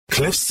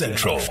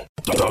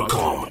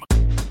CliffCentral.com.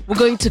 We're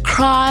going to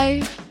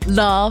cry,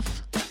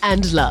 laugh,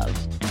 and love.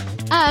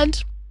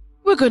 And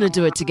we're going to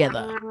do it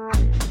together.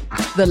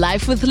 The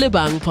Life with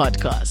Lebang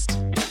podcast.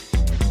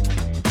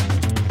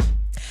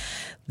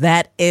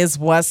 That is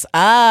what's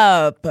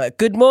up.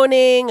 Good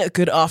morning,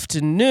 good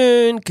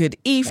afternoon, good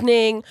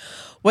evening.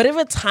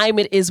 Whatever time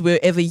it is,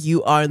 wherever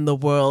you are in the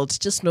world,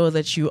 just know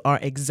that you are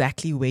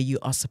exactly where you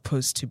are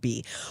supposed to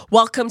be.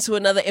 Welcome to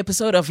another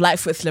episode of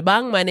Life with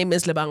Lebang. My name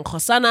is Lebang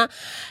Khosana,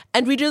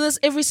 and we do this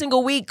every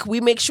single week.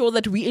 We make sure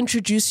that we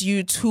introduce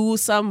you to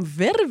some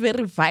very,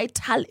 very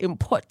vital,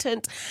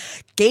 important,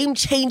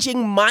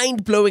 game-changing,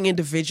 mind-blowing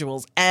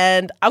individuals.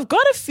 And I've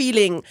got a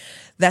feeling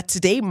that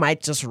today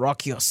might just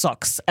rock your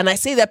socks. And I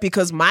say that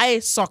because my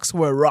socks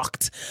were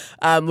rocked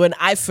when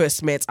I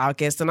first met our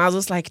guest. And I was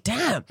just like,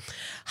 damn,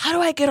 how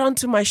do I get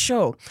onto my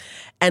show?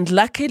 And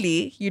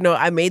luckily,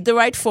 I made the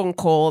right phone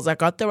calls. I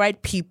got the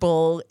right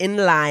people in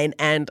line.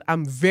 And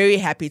I'm very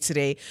happy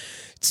today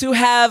to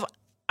have,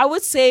 I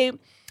would say,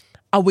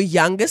 our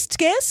youngest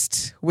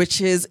guest, which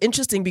is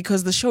interesting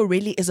because the show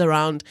really is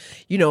around,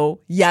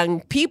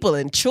 young people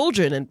and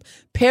children and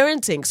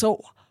parenting.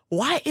 So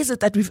why is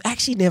it that we've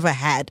actually never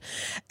had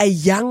a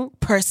young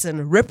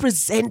person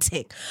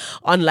representing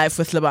on Life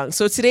with Lebang?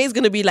 So today is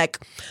going to be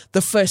like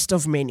the first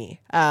of many.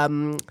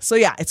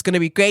 It's going to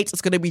be great.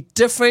 It's going to be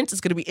different.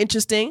 It's going to be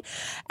interesting.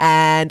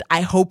 And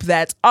I hope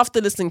that after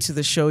listening to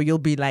the show, you'll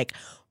be like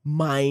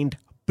mind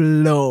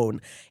blown.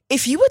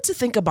 If you were to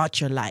think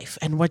about your life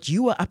and what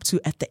you were up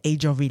to at the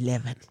age of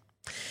 11,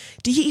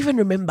 do you even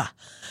remember?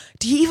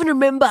 Do you even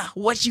remember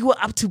what you were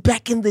up to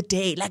back in the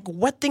day? Like,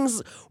 what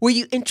things were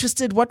you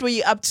interested? What were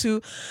you up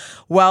to?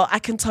 Well, I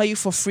can tell you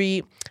for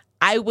free,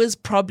 I was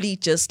probably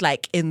just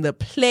like in the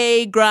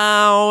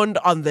playground,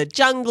 on the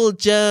jungle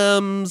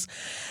gyms,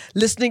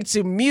 listening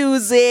to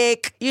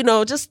music,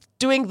 just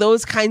doing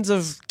those kinds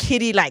of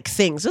kiddie-like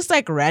things, just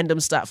like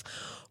random stuff.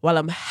 Well,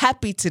 I'm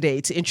happy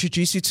today to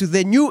introduce you to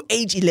the new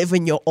age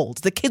 11-year-olds.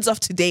 The kids of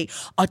today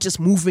are just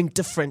moving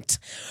different.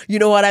 You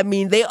know what I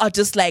mean? They are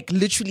just like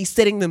literally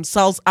setting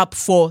themselves up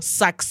for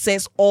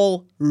success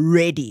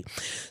already.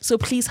 So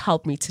please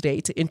help me today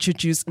to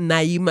introduce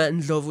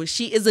Nayima Ndlovu.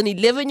 She is an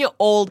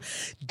 11-year-old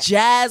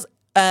jazz,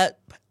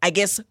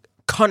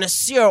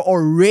 connoisseur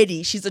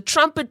already. She's a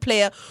trumpet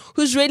player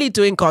who's really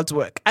doing God's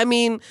work. I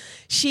mean,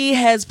 she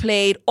has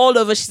played all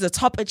over. She's a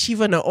top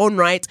achiever in her own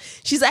right.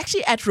 She's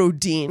actually at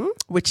Roedean,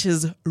 which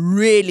is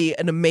really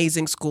an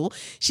amazing school.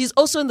 She's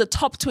also in the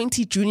top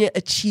 20 junior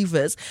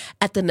achievers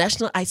at the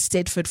National Ice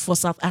Stedford for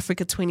South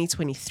Africa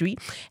 2023.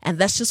 And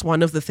that's just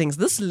one of the things.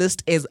 This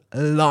list is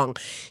long.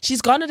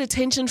 She's garnered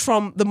attention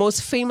from the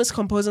most famous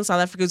composer in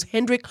South Africa, who's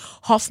Hendrik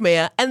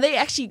Hofmeyer, and they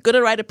actually going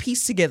to write a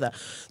piece together.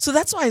 So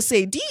that's why I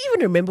say, do you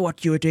even remember what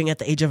you were doing at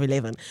the age of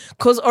 11?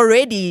 Because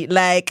already,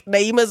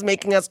 Naima's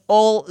making us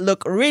all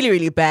look really,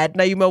 really bad.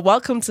 Nayima,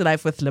 welcome to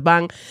Life with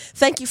Lebang.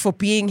 Thank you for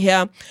being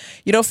here.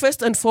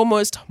 First and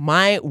foremost,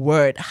 my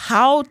word,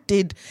 how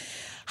did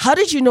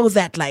you know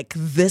that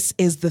this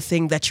is the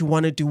thing that you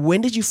want to do?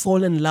 When did you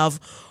fall in love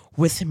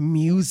with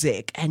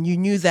music and you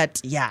knew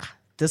that,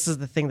 this is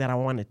the thing that I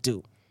want to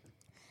do?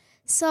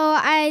 So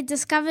I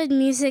discovered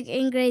music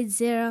in grade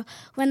 0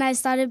 when I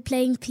started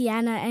playing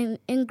piano, and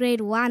in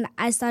grade 1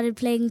 I started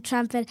playing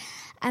trumpet,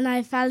 and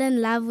I fell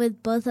in love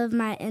with both of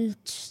my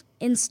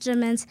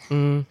instruments.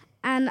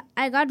 And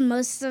I got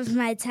most of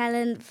my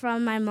talent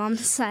from my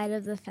mom's side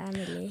of the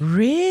family.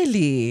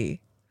 Really?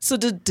 So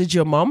did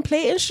your mom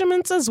play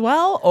instruments as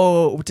well,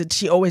 or did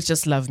she always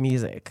just love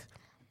music?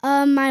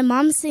 My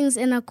mom sings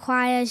in a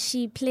choir,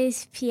 she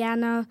plays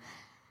piano,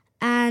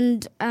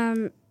 and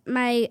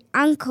my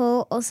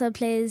uncle also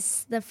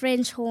plays the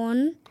French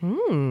horn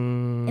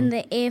in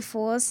the Air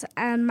Force,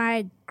 and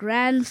my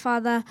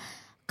grandfather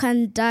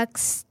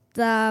conducts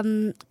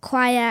the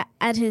choir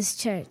at his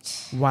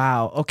church.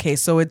 Wow. Okay,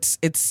 so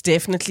it's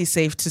definitely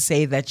safe to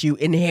say that you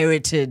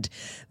inherited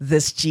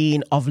this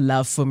gene of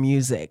love for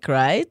music,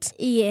 right?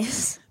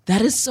 Yes.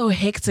 That is so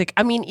hectic.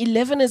 I mean,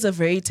 11 is a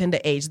very tender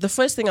age. The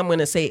first thing I'm going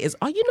to say is,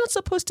 are you not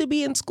supposed to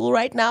be in school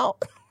right now?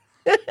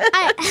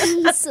 I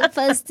am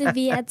supposed to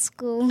be at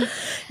school.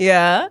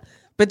 Yeah?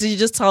 But did you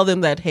just tell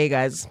them that, hey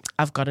guys,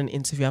 I've got an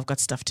interview, I've got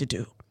stuff to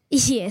do?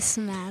 Yes,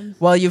 ma'am.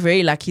 Well, you're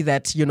very lucky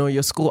that,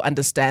 your school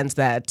understands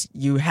that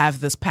you have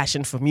this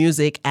passion for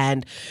music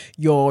and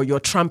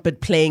your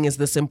trumpet playing is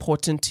this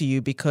important to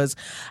you, because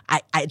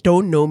I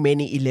don't know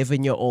many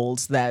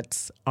 11-year-olds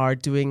that are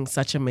doing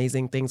such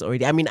amazing things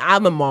already. I mean,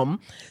 I'm a mom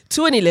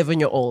to an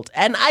 11-year-old,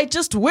 and I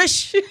just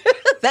wish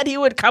that he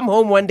would come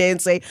home one day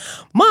and say,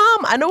 Mom,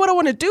 I know what I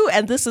want to do,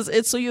 and this is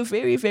it. So you're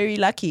very, very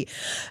lucky.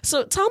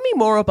 So tell me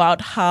more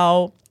about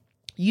how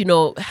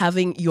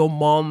having your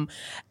mom,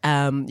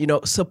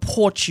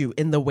 support you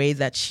in the way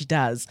that she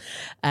does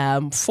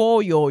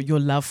for your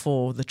love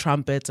for the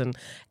trumpet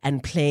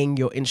and playing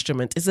your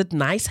instrument. Is it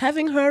nice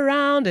having her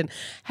around and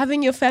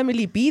having your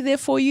family be there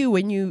for you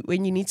when you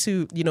need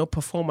to,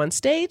 perform on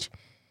stage?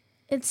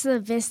 It's the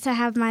best to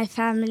have my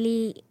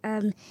family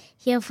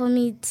here for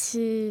me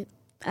to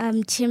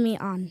cheer me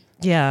on.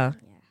 Yeah.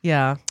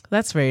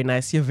 that's very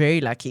nice. You're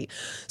very lucky.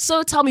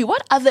 So tell me,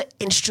 what other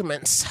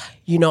instruments,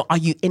 are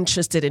you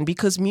interested in?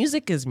 Because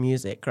music is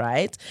music,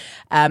 right?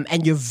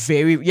 And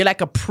you're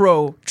like a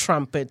pro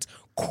trumpet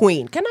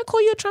queen. Can I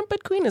call you a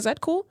trumpet queen? Is that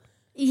cool?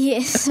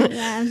 Yes,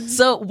 ma'am.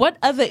 So what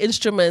other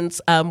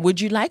instruments would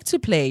you like to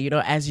play,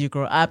 as you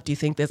grow up? Do you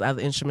think there's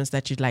other instruments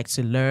that you'd like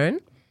to learn?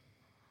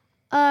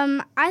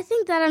 I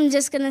think that I'm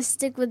just going to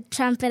stick with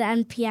trumpet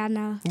and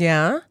piano.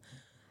 Yeah?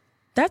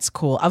 That's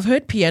cool. I've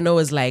heard piano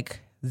is like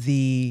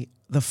the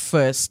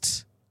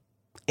first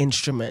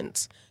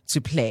instrument to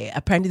play.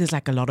 Apparently there's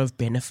like a lot of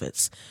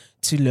benefits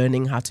to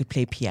learning how to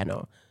play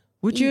piano.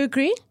 Would you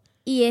agree?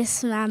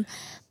 Yes, ma'am.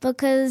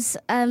 Because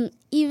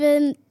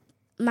even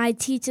my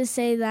teachers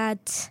say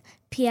that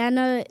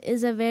piano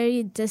is a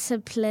very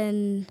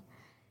disciplined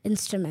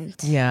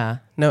instrument. Yeah,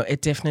 no,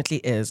 it definitely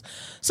is.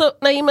 So,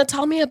 Nayima,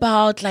 tell me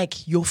about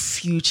like your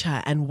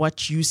future and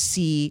what you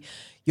see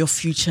your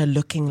future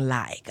looking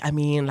like. I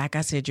mean, like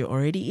I said, you're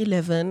already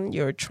 11,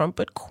 you're a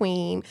trumpet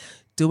queen,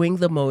 doing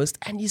the most,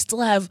 and you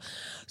still have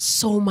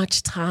so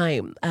much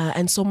time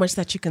and so much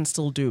that you can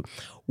still do.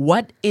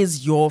 What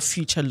is your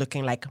future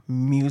looking like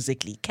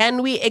musically?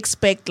 Can we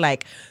expect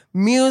like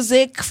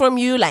music from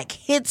you, like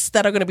hits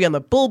that are going to be on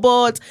the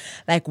billboards?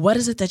 Like, what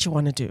is it that you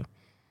want to do?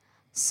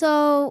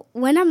 So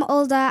when I'm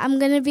older, I'm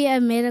going to be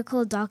a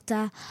medical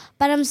doctor,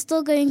 but I'm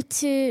still going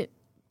to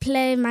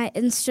play my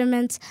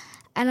instruments.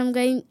 And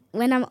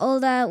when I'm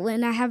older,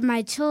 when I have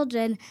my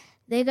children,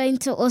 they're going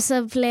to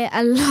also play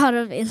a lot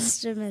of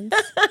instruments.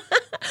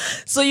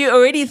 So you're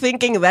already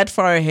thinking that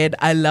far ahead.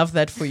 I love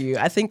that for you.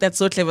 I think that's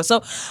so clever.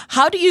 So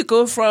how do you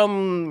go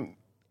from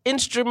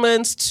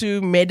instruments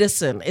to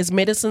medicine? Is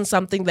medicine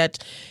something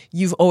that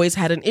you've always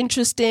had an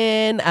interest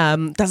in?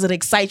 Does it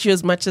excite you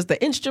as much as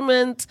the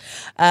instrument?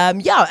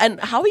 And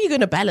how are you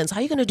going to balance? How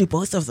are you going to do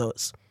both of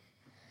those?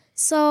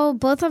 So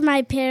both of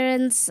my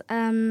parents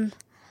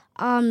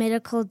are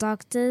medical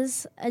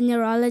doctors, a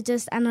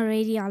neurologist and a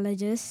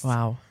radiologist.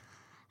 Wow.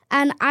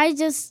 And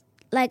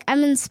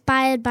I'm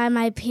inspired by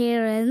my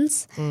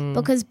parents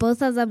because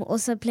both of them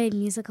also play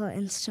musical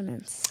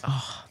instruments.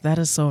 Oh, that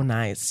is so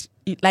nice.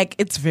 Like,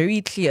 it's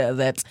very clear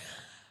that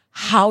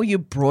how you're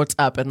brought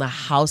up and the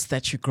house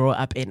that you grow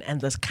up in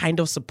and this kind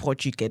of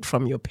support you get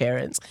from your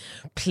parents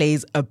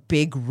plays a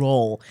big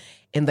role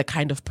in the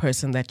kind of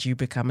person that you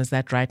become. Is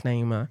that right,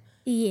 Nayima?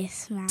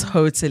 Yes, ma'am.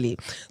 Totally.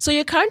 So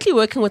you're currently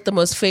working with the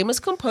most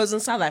famous composer in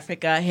South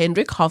Africa,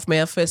 Hendrik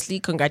Hofmeyer. Firstly,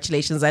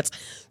 congratulations. That's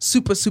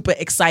super, super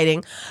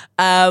exciting.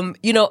 Have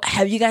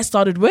you guys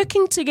started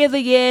working together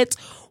yet?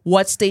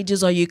 What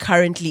stages are you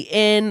currently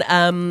in?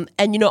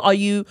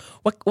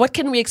 What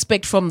can we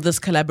expect from this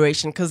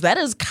collaboration? Because that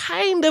is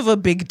kind of a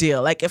big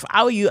deal. Like, if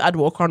I were you, I'd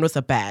walk around with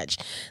a badge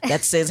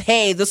that says,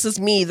 hey, this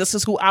is me. This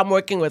is who I'm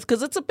working with.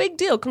 Because it's a big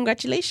deal.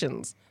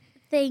 Congratulations.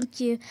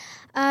 Thank you.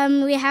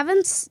 We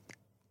haven't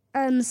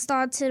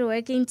started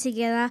working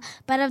together,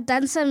 but I've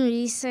done some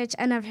research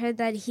and I've heard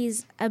that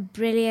he's a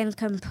brilliant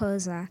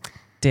composer.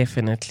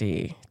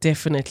 Definitely.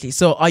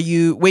 So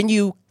when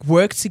you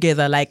work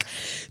together, like,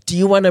 do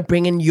you want to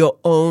bring in your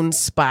own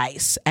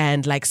spice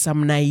and like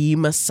some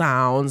Nayima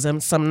sounds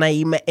and some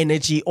Nayima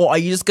energy, or are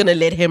you just going to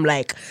let him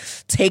like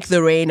take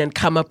the reign and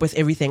come up with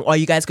everything? Or are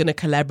you guys going to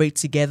collaborate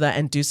together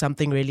and do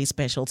something really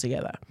special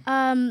together?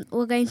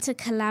 We're going to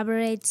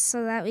collaborate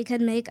so that we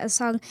can make a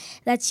song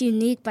that's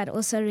unique but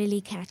also really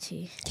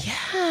catchy.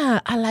 Yeah,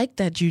 I like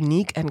that,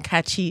 unique and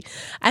catchy.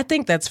 I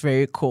think that's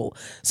very cool.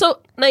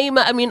 So,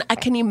 Nayima, I mean, I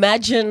can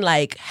imagine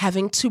like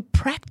having to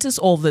practice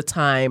all the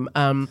time.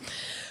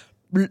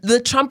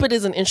 The trumpet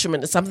is an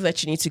instrument. It's something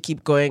that you need to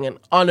keep going and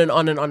on and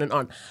on and on and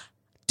on.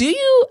 Do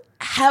you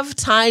have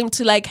time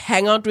to like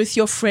hang out with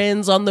your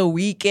friends on the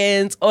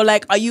weekends, or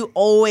like are you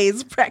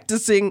always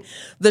practicing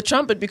the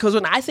trumpet? Because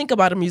when I think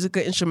about a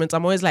musical instrument,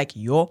 I'm always like,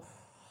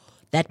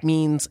 that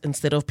means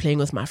instead of playing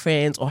with my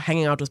friends or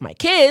hanging out with my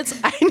kids,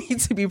 I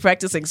need to be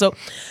practicing. So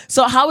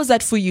how is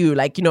that for you?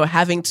 Like,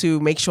 having to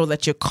make sure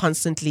that you're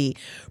constantly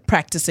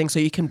practicing so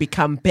you can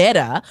become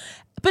better,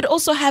 but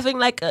also having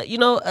like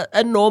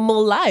a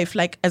normal life,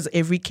 like as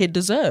every kid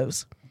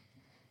deserves.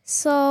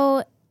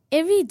 So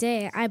every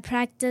day I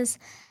practice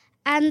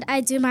and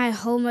I do my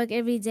homework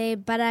every day,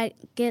 but I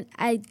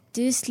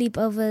do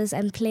sleepovers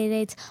and play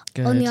dates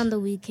only on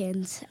the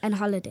weekends and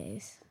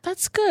holidays.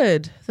 That's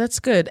good.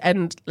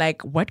 And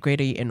like, what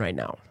grade are you in right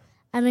now?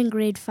 I'm in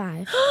grade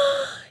 5.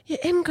 You're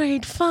in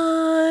grade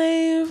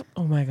 5.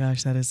 Oh my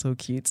gosh, that is so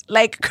cute.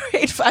 Like,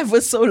 grade 5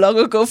 was so long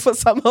ago for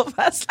some of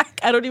us. Like,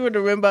 I don't even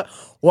remember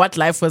what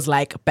life was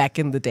like back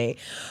in the day.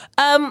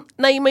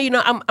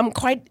 Nayima, I'm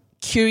quite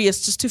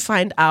curious just to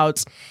find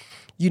out,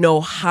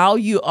 how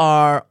you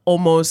are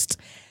almost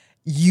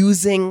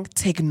using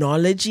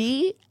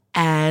technology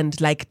and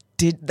like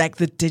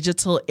the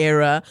digital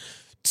era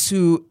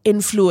to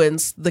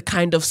influence the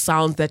kind of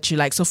sound that you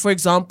like. So, for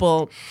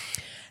example,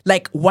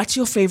 like, what's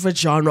your favorite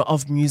genre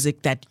of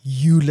music that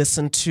you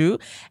listen to?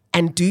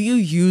 And do you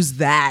use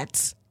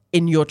that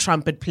in your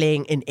trumpet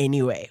playing in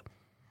any way?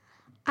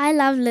 I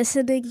love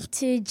listening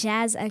to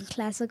jazz and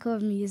classical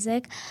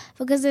music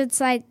because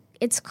it's like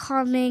it's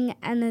calming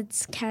and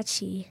it's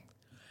catchy.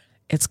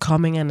 It's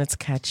calming and it's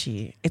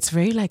catchy. It's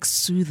very like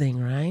soothing,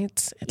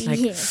 right? It's like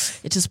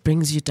It just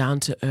brings you down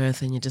to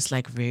earth and you're just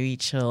like very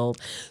chilled.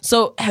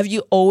 So have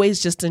you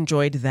always just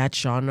enjoyed that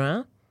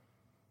genre?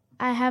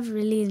 I have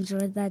really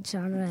enjoyed that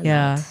genre a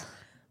lot.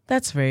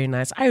 That's very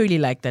nice. I really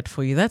like that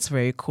for you. That's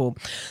very cool.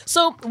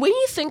 So when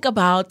you think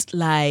about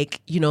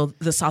like, you know,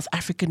 the South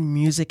African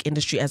music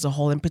industry as a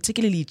whole, and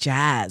particularly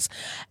jazz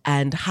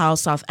and how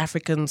South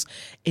Africans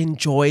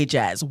enjoy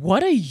jazz,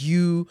 what are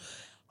you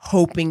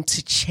hoping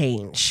to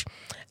change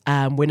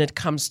when it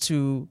comes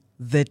to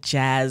the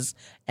jazz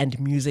and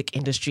music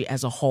industry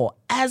as a whole?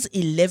 As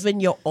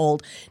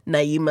 11-year-old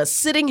Nayima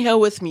sitting here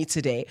with me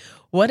today,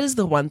 what is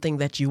the one thing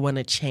that you want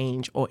to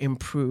change or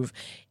improve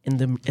in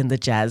the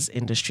jazz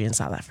industry in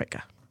South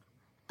Africa?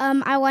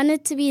 I want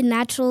it to be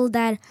natural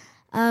that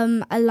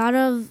a lot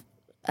of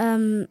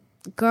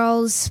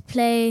girls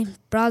play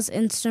brass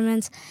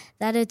instruments,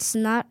 that it's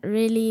not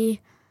really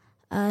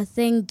a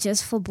thing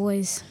just for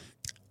boys.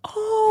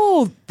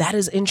 Oh, that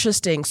is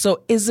interesting.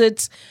 So is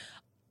it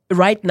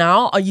right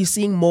now, are you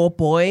seeing more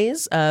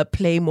boys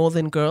play more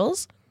than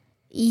girls?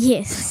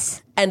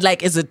 Yes. And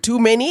like, is it too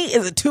many?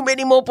 Is it too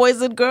many more boys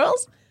than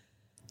girls?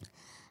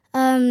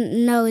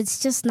 No, it's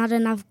just not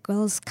enough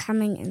girls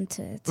coming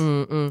into it.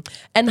 Mm-mm.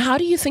 And how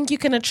do you think you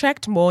can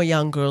attract more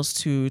young girls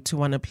to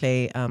want to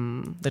play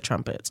the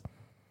trumpet?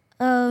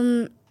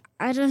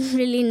 I don't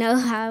really know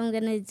how I'm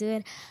going to do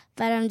it,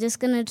 but I'm just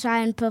going to try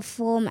and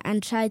perform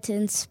and try to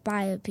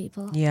inspire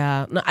people.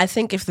 Yeah. No, I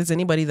think if there's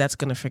anybody that's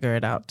going to figure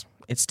it out,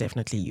 it's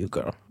definitely you,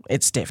 girl.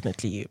 It's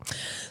definitely you.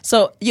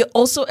 So you're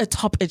also a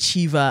top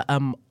achiever,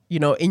 you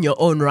know, in your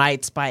own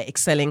right by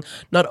excelling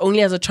not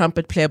only as a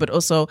trumpet player, but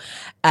also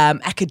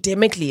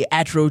academically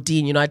at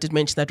Roedean. You know, I did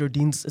mention that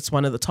Roedean's, it's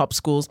one of the top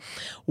schools.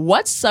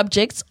 What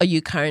subjects are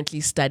you currently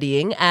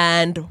studying,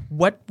 and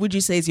what would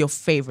you say is your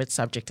favorite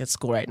subject at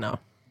school right now?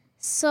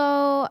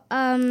 So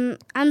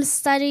I'm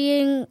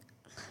studying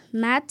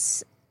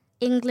maths,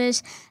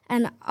 English,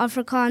 and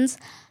Afrikaans,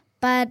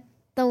 but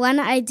the one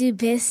I do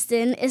best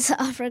in is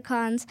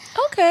Afrikaans.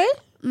 Okay.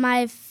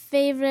 My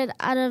favorite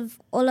out of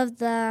all of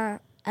the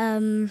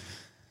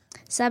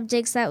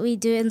subjects that we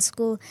do in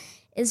school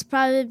is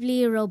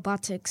probably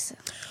robotics.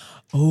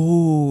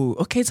 Oh,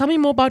 okay. Tell me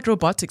more about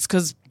robotics,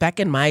 because back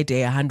in my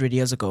day, 100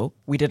 years ago,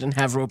 we didn't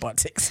have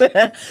robotics.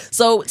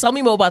 So tell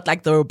me more about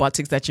like the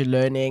robotics that you're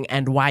learning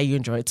and why you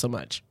enjoy it so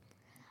much.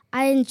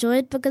 I enjoy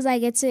it because I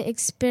get to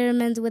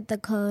experiment with the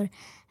code.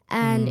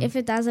 And if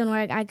it doesn't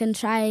work, I can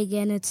try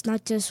again. It's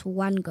not just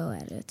one go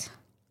at it.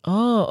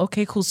 Oh,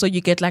 okay, cool. So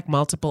you get like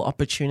multiple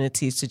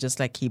opportunities to just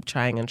like keep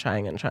trying and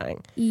trying and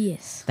trying.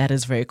 Yes. That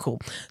is very cool.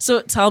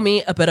 So tell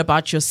me a bit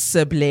about your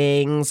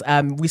siblings.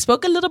 We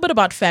spoke a little bit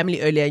about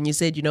family earlier, and you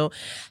said, you know,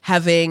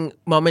 having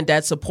mom and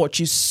dad support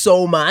you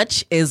so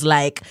much is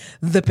like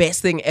the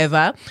best thing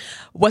ever.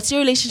 What's your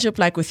relationship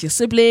like with your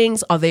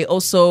siblings? Are they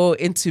also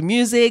into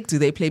music? Do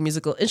they play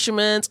musical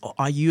instruments? Or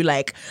are you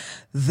like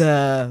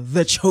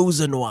the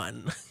chosen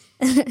one?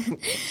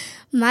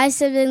 My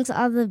siblings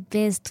are the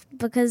best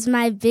because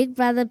my big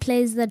brother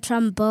plays the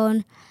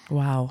trombone.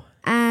 Wow.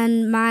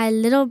 And my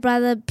little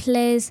brother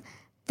plays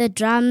the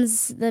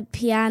drums, the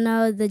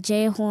piano, the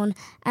J-horn.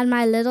 And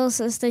my little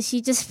sister,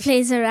 she just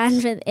plays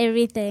around with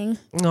everything.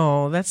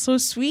 Oh, that's so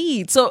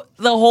sweet. So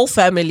the whole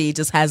family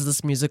just has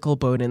this musical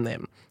bone in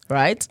them,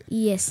 right?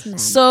 Yes, ma'am.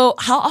 So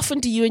how often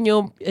do you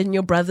and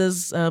your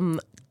brothers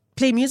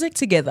play music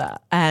together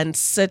and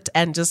sit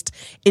and just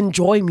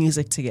enjoy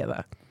music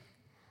together?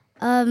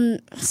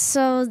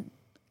 So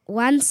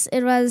once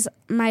it was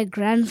my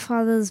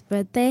grandfather's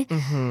birthday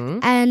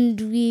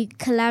and we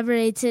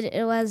collaborated.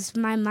 It was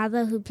my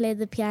mother who played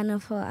the piano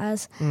for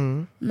us,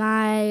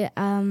 my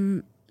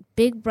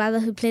big brother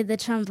who played the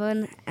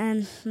trombone,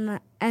 and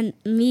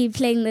me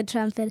playing the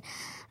trumpet.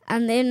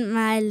 And then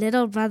my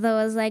little brother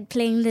was like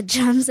playing the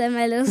drums and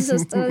my little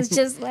sister was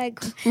just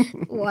like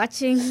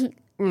watching.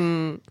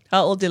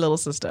 How old is your little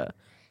sister?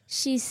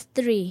 She's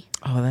 3.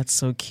 Oh, that's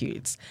so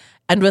cute.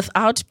 And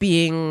without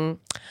being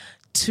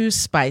too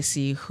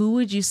spicy, who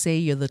would you say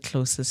you're the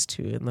closest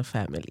to in the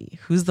family?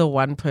 Who's the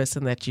one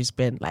person that you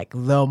spend like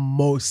the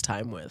most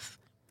time with?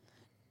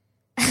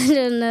 I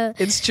don't know.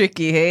 It's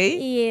tricky, hey?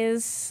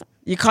 Yes.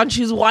 You can't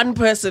choose one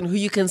person who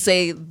you can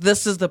say,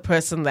 this is the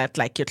person that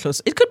like you're close.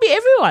 It could be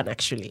everyone,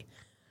 actually.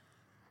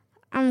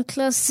 I'm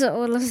close to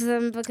all of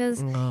them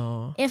because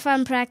if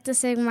I'm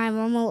practicing, my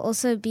mom will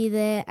also be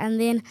there, and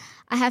then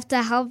I have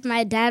to help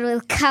my dad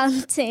with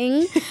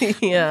counting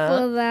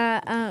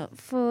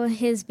for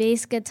his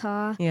bass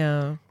guitar.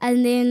 Yeah.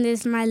 And then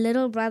there's my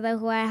little brother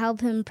who I help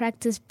him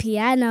practice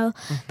piano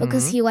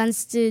because he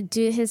wants to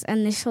do his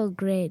initial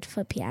grade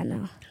for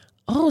piano.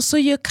 Oh, so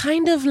you're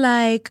kind of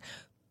like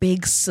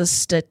big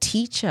sister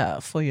teacher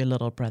for your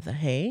little brother,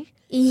 hey?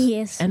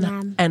 Yes,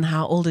 ma'am. And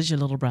how old is your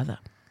little brother?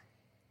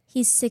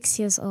 He's 6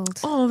 years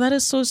old. Oh, that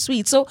is so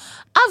sweet. So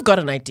I've got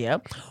an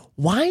idea.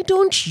 Why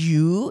don't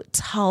you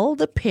tell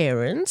the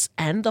parents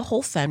and the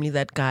whole family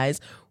that, guys,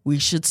 we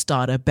should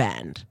start a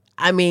band?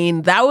 I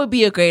mean, that would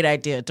be a great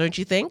idea, don't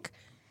you think?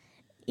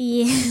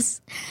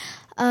 Yes.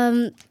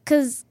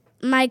 Because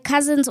my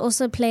cousins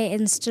also play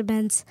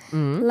instruments.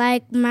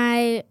 Like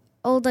my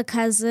older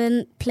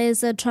cousin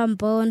plays the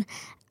trombone,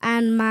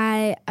 and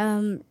my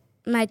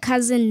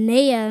cousin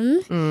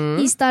Nayim,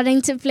 he's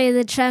starting to play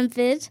the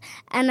trumpet,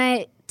 and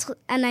I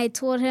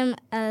taught him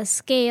a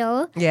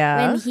scale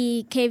when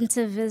he came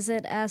to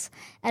visit us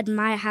at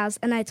my house,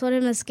 and I taught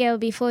him a scale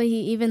before he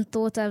even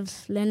thought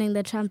of learning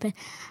the trumpet.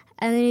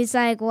 And then he's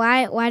like,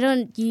 why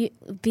don't you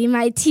be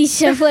my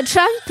teacher for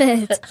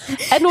trumpet?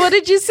 And what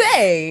did you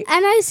say?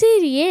 And I said,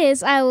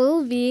 yes, I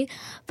will be.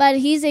 But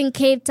he's in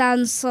Cape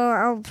Town, so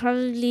I'll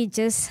probably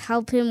just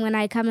help him when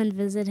I come and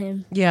visit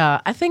him.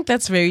 Yeah, I think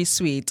that's very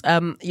sweet.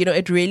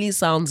 It really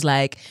sounds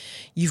like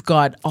you've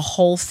got a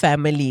whole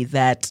family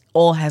that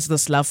all has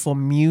this love for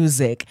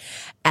music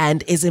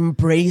and is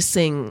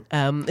embracing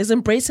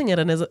it,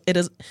 and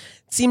it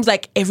seems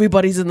like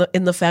everybody's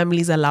in the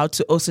family is allowed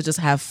to also just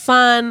have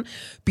fun,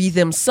 be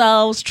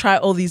themselves, try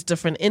all these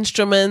different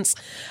instruments.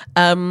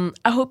 I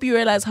hope you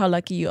realize how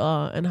lucky you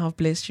are and how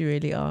blessed you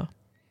really are.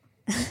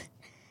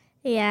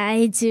 Yeah,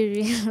 I do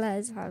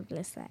realize how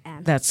blessed I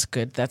am. That's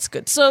good.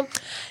 So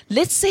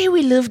let's say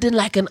we lived in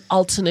like an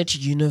alternate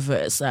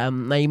universe.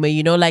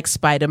 Nayima, like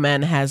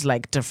Spider-Man has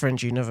like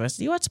different universes.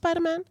 You watch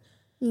Spider-Man?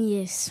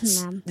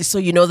 Yes, ma'am. So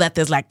you know that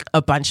there's like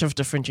a bunch of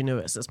different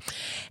universes.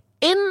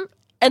 In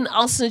an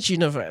alternate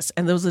universe,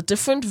 and there was a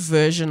different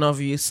version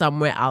of you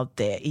somewhere out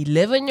there.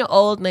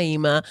 11-year-old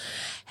Nayima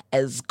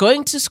is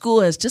going to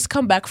school, has just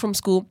come back from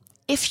school.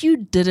 If you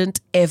didn't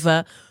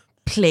ever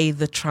play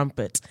the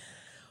trumpet,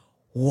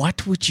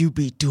 what would you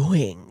be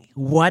doing?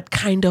 What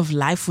kind of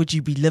life would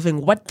you be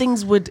living? What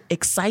things would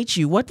excite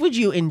you? What would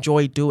you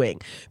enjoy doing?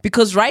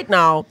 Because right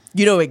now,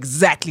 you know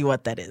exactly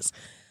what that is.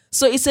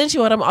 So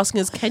essentially what I'm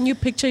asking is, can you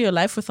picture your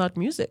life without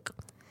music?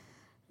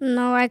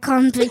 No, I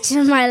can't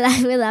picture my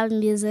life without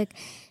music.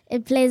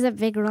 It plays a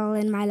big role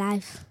in my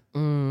life.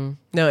 No,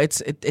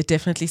 it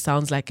definitely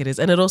sounds like it is.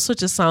 And it also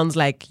just sounds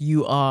like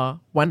you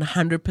are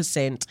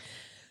 100%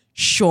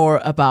 sure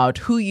about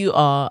who you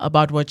are,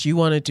 about what you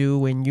want to do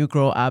when you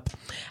grow up.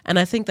 And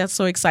I think that's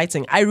so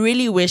exciting. I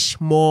really wish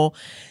more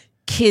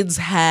kids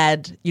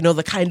had,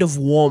 the kind of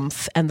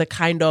warmth and the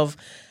kind of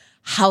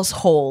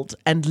household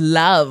and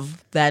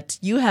love that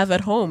you have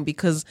at home,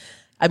 because,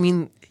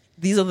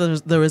 these are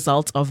the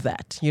results of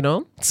that,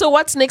 So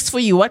what's next for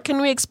you? What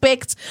can we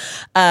expect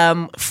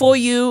for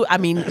you?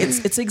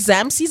 It's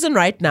exam season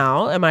right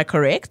now. Am I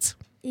correct?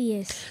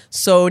 Yes.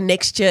 So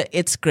next year,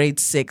 it's grade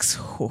 6.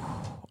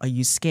 Are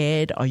you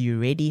scared? Are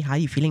you ready? How are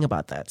you feeling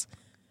about that?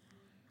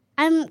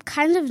 I'm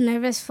kind of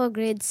nervous for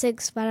grade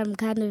 6, but I'm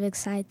kind of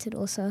excited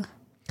also.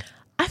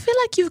 I feel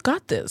like you've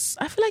got this.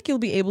 I feel like you'll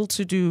be able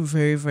to do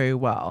very, very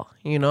well.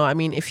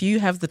 If you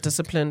have the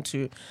discipline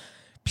to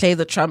play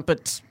the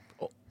trumpet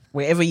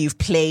wherever you've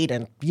played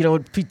and,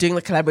 be doing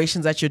the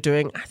collaborations that you're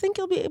doing, I think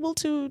you'll be able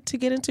to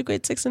get into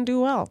grade 6 and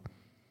do well.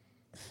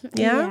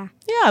 Yeah,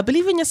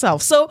 believe in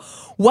yourself. So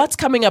what's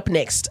coming up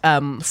next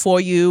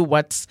for you?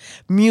 What's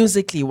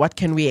musically, what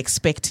can we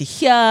expect to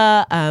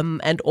hear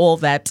and all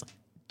that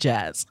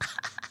jazz?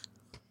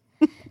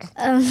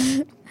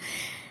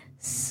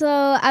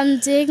 So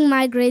I'm doing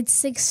my grade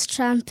 6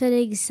 trumpet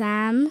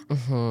exam.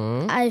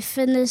 I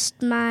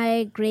finished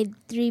my grade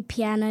 3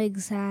 piano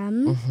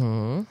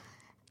exam.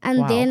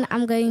 And then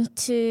I'm going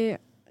to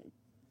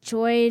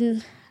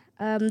join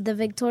the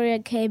Victoria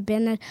K.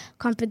 Bennett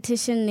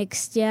competition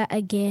next year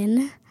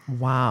again.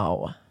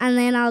 Wow. And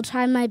then I'll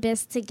try my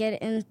best to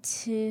get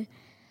into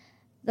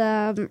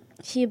the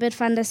Hubert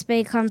van der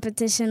Spey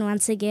competition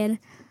once again.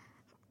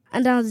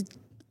 And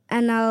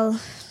I'll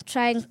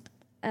try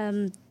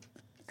and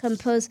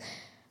compose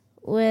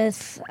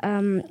with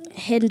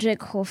Hendrik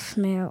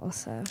Hofmeyer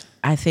also.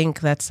 I think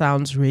that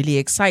sounds really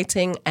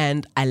exciting,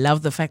 and I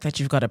love the fact that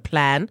you've got a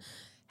plan.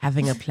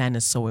 Having a plan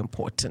is so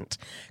important,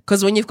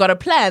 because when you've got a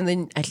plan,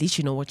 then at least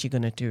you know what you're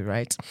going to do,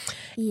 right?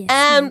 Yes.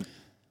 And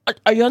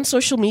are you on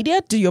social media?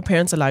 Do your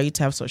parents allow you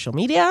to have social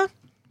media?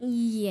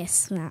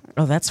 Yes, ma'am.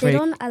 Oh, that's They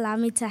don't allow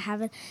me to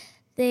have it.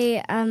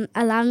 They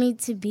allow me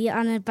to be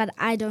on it, but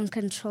I don't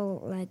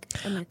control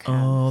an account.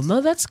 Oh,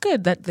 no, that's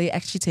good that they're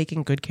actually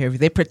taking good care of you.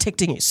 They're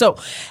protecting you. So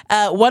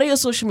what are your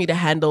social media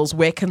handles?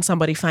 Where can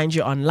somebody find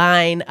you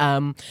online?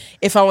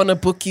 If I want to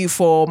book you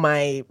for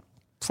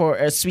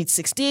a sweet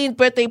 16th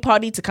birthday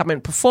party to come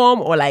and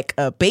perform, or like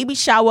a baby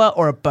shower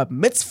or a bar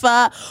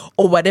mitzvah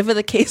or whatever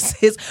the case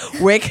is,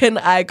 where can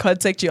I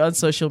contact you on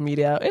social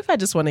media if I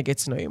just want to get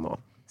to know you more?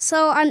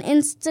 So on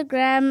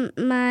Instagram,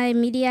 my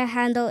media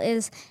handle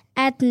is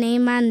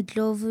 @Nayima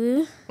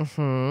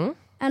Ndlovu.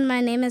 And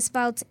my name is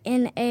spelled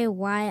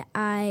Nayima.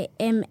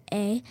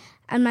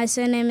 And my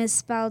surname is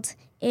spelled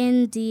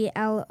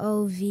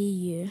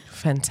Ndlovu.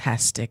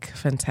 Fantastic.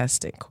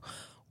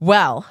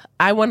 Well,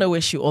 I want to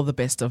wish you all the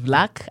best of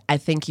luck. I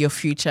think your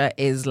future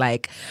is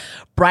like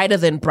brighter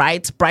than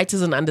bright. Bright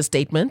is an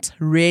understatement.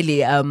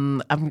 Really,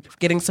 I'm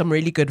getting some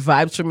really good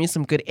vibes from you,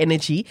 some good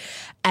energy.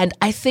 And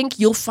I think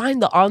you'll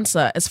find the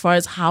answer as far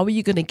as how are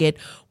you going to get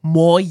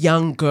more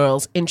young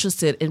girls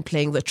interested in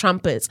playing the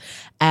trumpets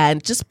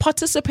and just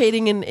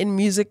participating in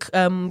music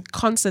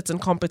concerts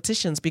and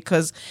competitions,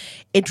 because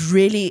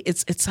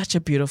it's such a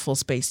beautiful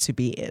space to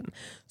be in.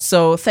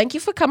 So thank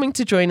you for coming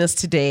to join us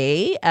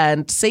today,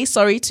 and say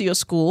sorry to your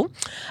school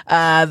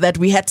that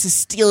we had to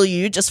steal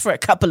you just for a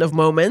couple of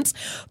moments.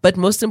 But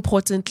most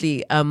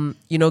importantly,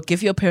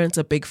 give your parents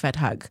a big fat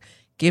hug.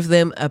 Give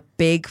them a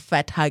big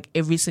fat hug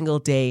every single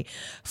day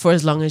for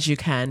as long as you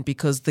can,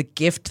 because the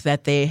gift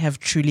that they have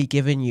truly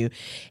given you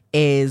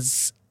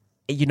is,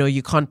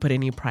 you can't put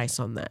any price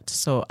on that.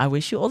 So I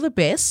wish you all the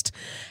best.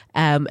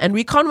 And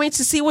we can't wait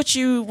to see what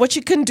you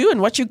can do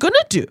and what you're going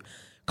to do.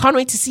 Can't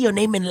wait to see your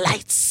name in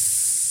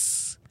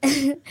lights.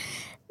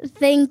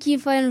 Thank you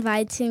for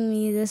inviting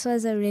me. This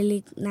was a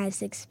really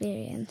nice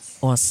experience.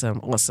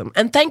 Awesome.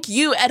 And thank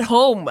you at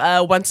home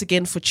once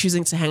again for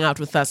choosing to hang out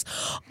with us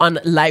on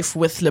Life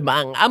with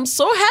Lebang. I'm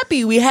so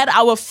happy we had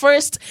our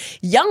first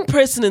young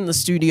person in the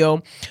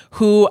studio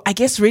who I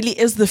guess really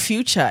is the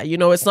future.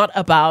 It's not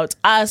about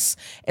us.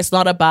 It's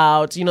not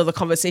about, the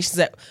conversations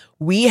that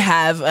we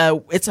have.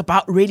 It's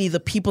about really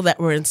the people that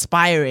we're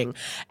inspiring.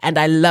 And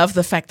I love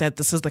the fact that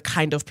this is the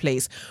kind of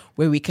place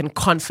where we can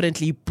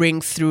confidently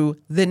bring through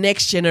the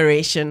next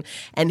generation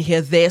and hear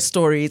their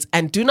stories.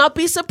 And do not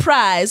be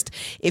surprised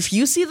if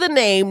you see the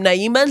name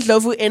Nayima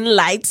Ndlovu in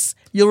lights.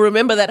 You'll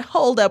remember that,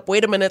 hold up,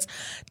 wait a minute.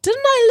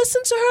 Didn't I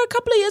listen to her a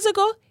couple of years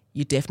ago?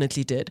 You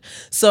definitely did.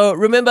 So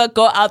remember,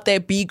 go out there,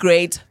 be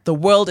great. The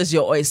world is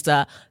your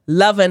oyster.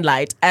 Love and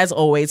light. As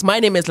always, my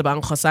name is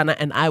Lebang Khosana,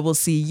 and I will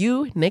see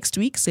you next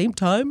week, same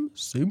time,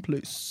 same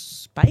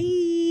place.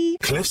 Bye.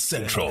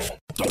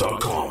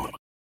 CliffCentral.com